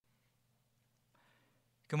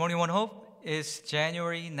Good morning, One Hope. It's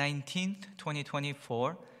January 19th,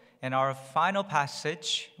 2024, and our final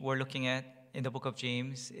passage we're looking at in the book of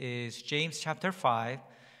James is James chapter 5,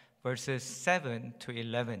 verses 7 to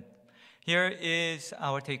 11. Here is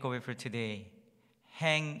our takeaway for today.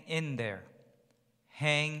 Hang in there.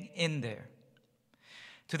 Hang in there.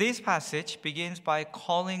 Today's passage begins by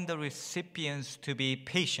calling the recipients to be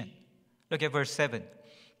patient. Look at verse 7.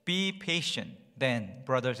 Be patient, then,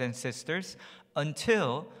 brothers and sisters,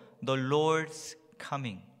 until the Lord's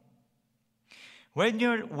coming.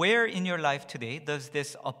 Where in your life today does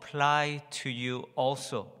this apply to you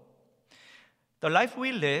also? The life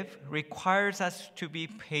we live requires us to be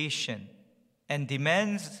patient and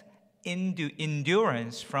demands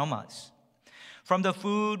endurance from us. From the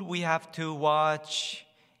food we have to watch,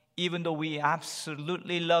 even though we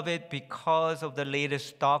absolutely love it because of the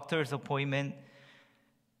latest doctor's appointment,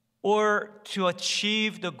 or to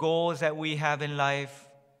achieve the goals that we have in life,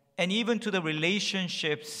 and even to the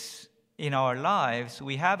relationships in our lives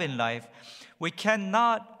we have in life, we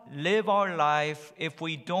cannot live our life if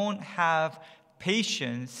we don't have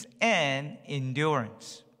patience and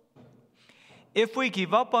endurance. If we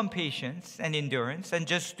give up on patience and endurance and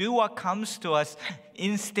just do what comes to us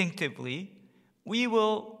instinctively, we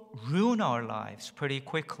will ruin our lives pretty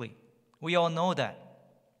quickly. We all know that.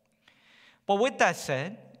 But with that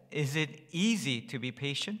said, is it easy to be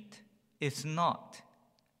patient? It's not.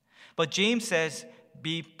 But James says,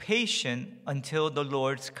 be patient until the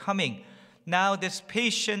Lord's coming. Now, this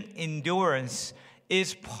patient endurance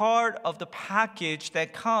is part of the package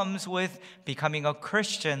that comes with becoming a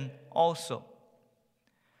Christian also.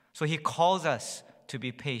 So he calls us to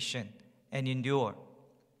be patient and endure.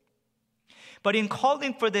 But in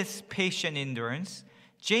calling for this patient endurance,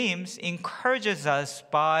 James encourages us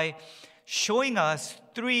by showing us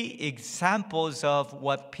three examples of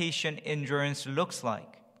what patient endurance looks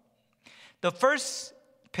like. The first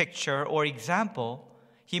picture or example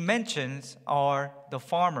he mentions are the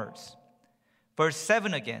farmers. Verse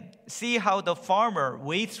 7 again. See how the farmer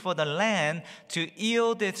waits for the land to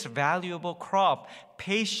yield its valuable crop,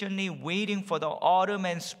 patiently waiting for the autumn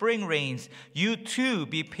and spring rains. You too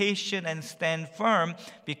be patient and stand firm,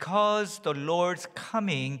 because the Lord's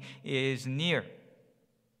coming is near.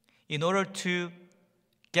 In order to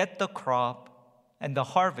get the crop and the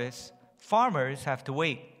harvest, farmers have to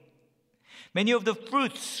wait. Many of the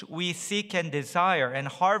fruits we seek and desire and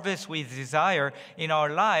harvest we desire in our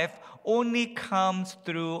life only comes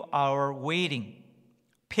through our waiting,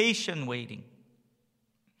 patient waiting.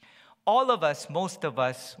 All of us, most of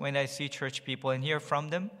us, when I see church people and hear from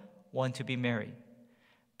them, want to be married.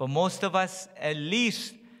 But most of us at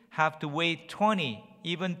least have to wait 20,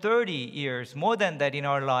 even 30 years, more than that in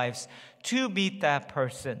our lives, to meet that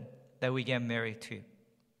person that we get married to.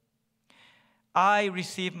 I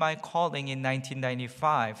received my calling in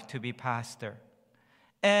 1995 to be pastor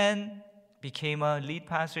and became a lead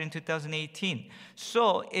pastor in 2018.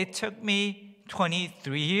 So it took me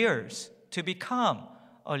 23 years to become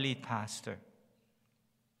a lead pastor.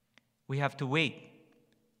 We have to wait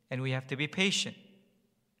and we have to be patient.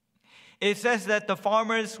 It says that the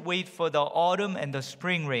farmers wait for the autumn and the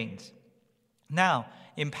spring rains. Now,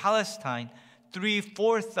 in Palestine,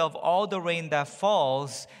 3/4 of all the rain that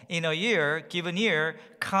falls in a given year,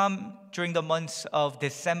 come during the months of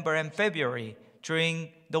December and February,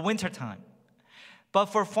 during the wintertime. But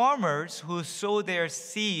for farmers who sow their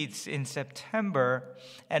seeds in September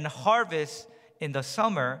and harvest in the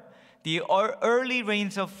summer, the early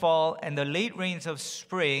rains of fall and the late rains of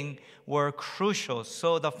spring were crucial.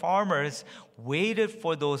 So the farmers waited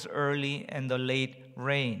for those early and the late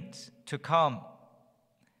rains to come.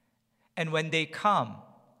 And when they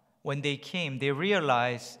came, they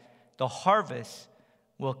realized the harvest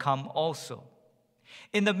will come also.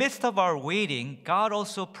 In the midst of our waiting, God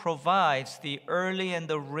also provides the early and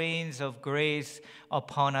the rains of grace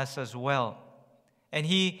upon us as well. And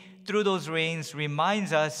He, through those rains,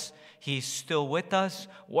 reminds us He's still with us,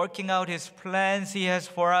 working out His plans He has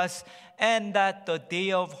for us, and that the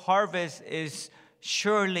day of harvest is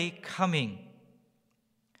surely coming.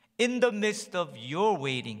 In the midst of your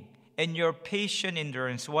waiting and your patient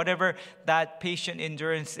endurance, whatever that patient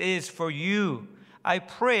endurance is for you, I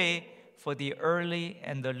pray for the early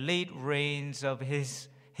and the late rains of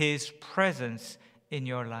His presence in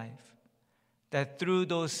your life. That through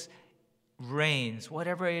those rains,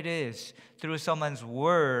 whatever it is, through someone's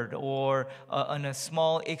word or on a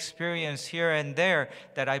small experience here and there,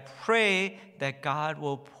 that I pray that God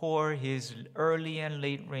will pour His early and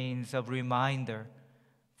late rains of reminder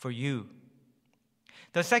for you.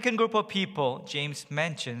 The second group of people James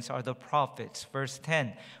mentions are the prophets. Verse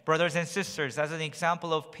 10, brothers and sisters, as an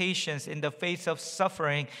example of patience in the face of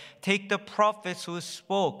suffering, take the prophets who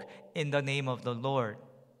spoke in the name of the Lord.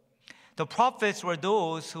 The prophets were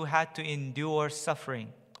those who had to endure suffering.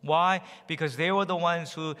 Why? Because they were the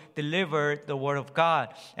ones who delivered the word of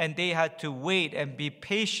God. And they had to wait and be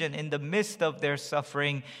patient in the midst of their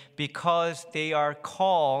suffering because they were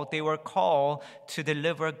called to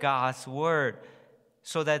deliver God's word,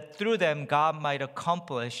 so that through them God might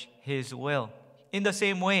accomplish His will. In the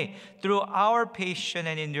same way, through our patience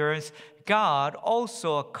and endurance, God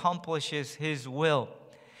also accomplishes His will.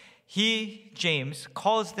 He, James,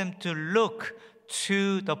 calls them to look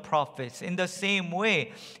to the prophets. In the same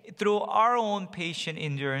way, through our own patient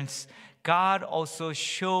endurance, God also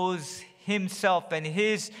shows Himself and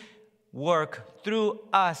His work through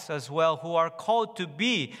us as well, who are called to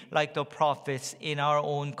be like the prophets in our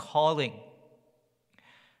own calling.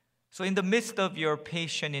 So in the midst of your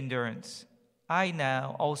patient endurance, I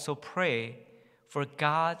now also pray for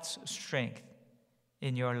God's strength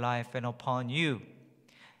in your life and upon you.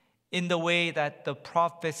 In the way that the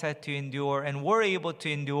prophets had to endure and were able to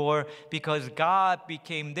endure because God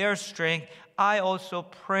became their strength, I also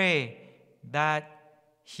pray that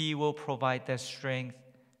He will provide that strength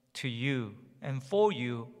to you and for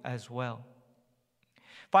you as well.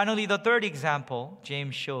 Finally, the third example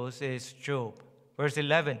James shows is Job. Verse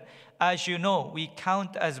 11, as you know, we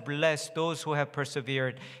count as blessed those who have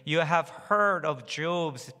persevered. You have heard of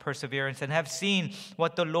Job's perseverance and have seen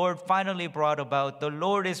what the Lord finally brought about. The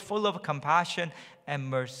Lord is full of compassion and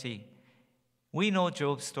mercy. We know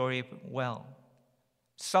Job's story well.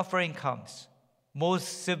 Suffering comes,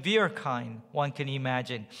 most severe kind one can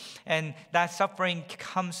imagine. And that suffering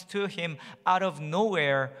comes to him out of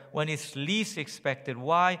nowhere when it's least expected.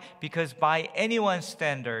 Why? Because by anyone's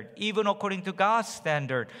standard, even according to God's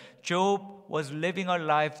standard, Job was living a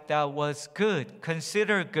life that was good,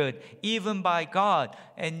 considered good, even by God.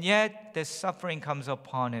 And yet the suffering comes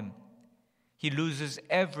upon him. He loses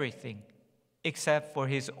everything except for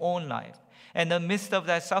his own life. In the midst of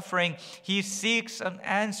that suffering, he seeks an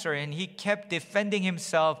answer, and he kept defending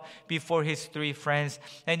himself before his three friends.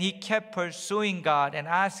 And he kept pursuing God and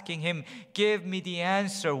asking Him, give me the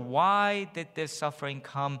answer. Why did this suffering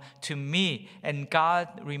come to me? And God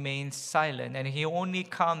remains silent. And He only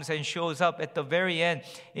comes and shows up at the very end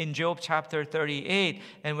in Job chapter 38.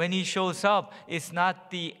 And when He shows up, it's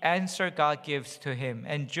not the answer God gives to him.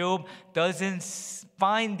 And Job doesn't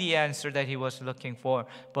find the answer that he was looking for,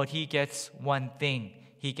 but he gets one thing.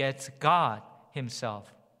 He gets God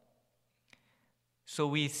Himself. So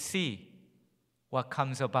we see what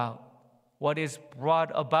comes about, what is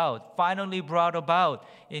brought about, finally brought about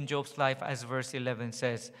in Job's life, as verse 11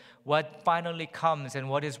 says. What finally comes and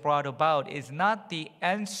what is brought about is not the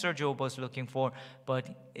answer Job was looking for,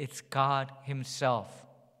 but it's God Himself.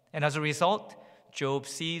 And as a result, Job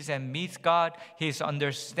sees and meets God. His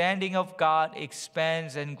understanding of God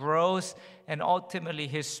expands and grows, and ultimately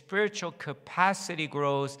his spiritual capacity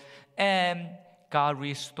grows, and God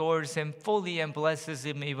restores him fully and blesses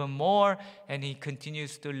him even more, and he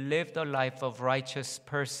continues to live the life of righteous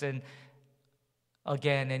person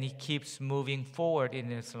again, and he keeps moving forward in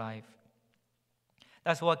his life.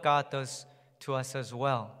 That's what God does to us as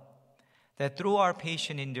well. That through our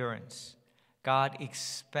patient endurance, God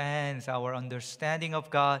expands our understanding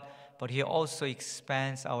of God, but He also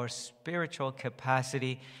expands our spiritual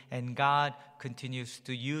capacity, and God continues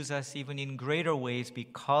to use us even in greater ways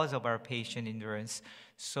because of our patient endurance.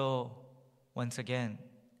 So, once again,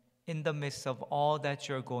 in the midst of all that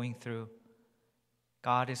you're going through,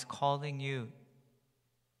 God is calling you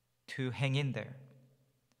to hang in there.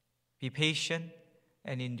 Be patient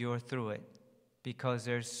and endure through it, because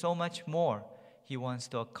there's so much more He wants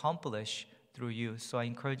to accomplish through you. So I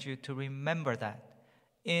encourage you to remember that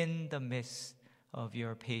in the midst of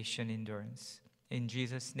your patient endurance. In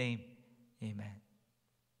Jesus' name, amen.